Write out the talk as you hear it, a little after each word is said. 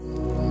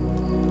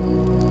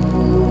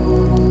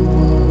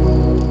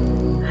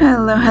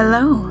Hello,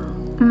 hello.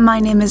 My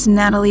name is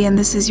Natalie and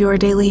this is your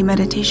Daily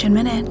Meditation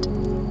Minute.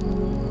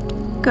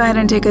 Go ahead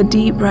and take a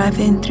deep breath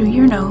in through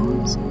your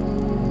nose.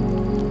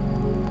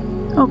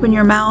 Open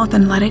your mouth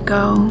and let it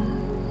go.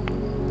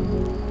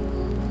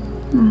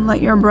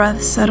 Let your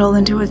breath settle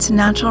into its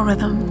natural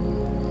rhythm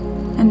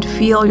and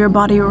feel your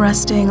body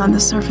resting on the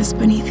surface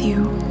beneath you.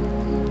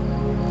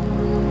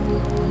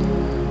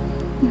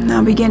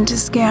 Now begin to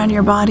scan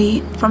your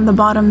body from the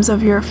bottoms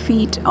of your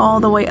feet all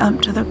the way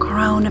up to the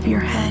crown of your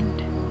head.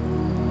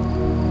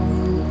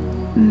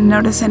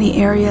 Notice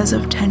any areas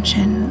of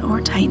tension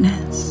or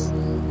tightness.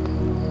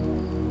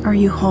 Are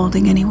you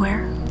holding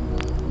anywhere?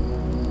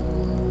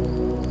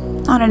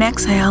 On an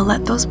exhale,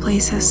 let those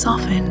places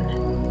soften.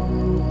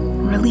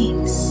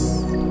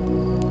 Release.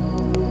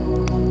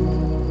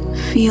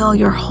 Feel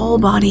your whole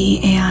body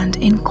and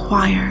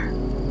inquire.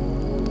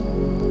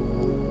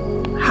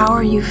 How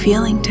are you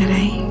feeling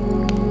today?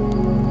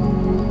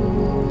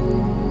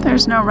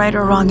 There's no right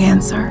or wrong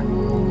answer.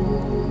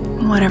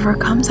 Whatever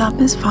comes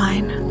up is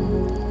fine.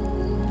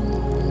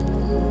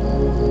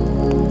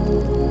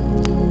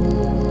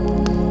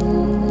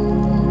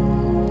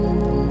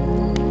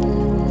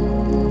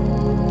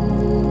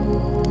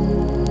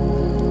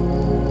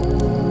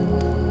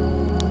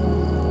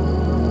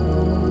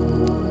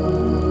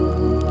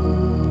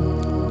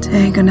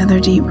 Take another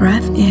deep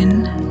breath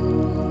in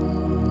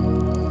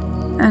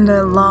and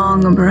a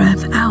long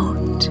breath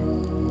out.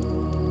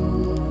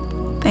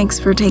 Thanks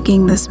for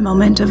taking this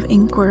moment of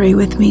inquiry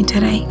with me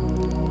today.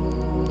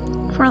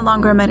 For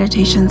longer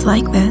meditations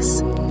like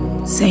this,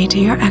 say to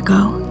your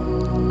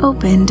echo,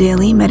 "Open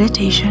daily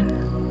meditation."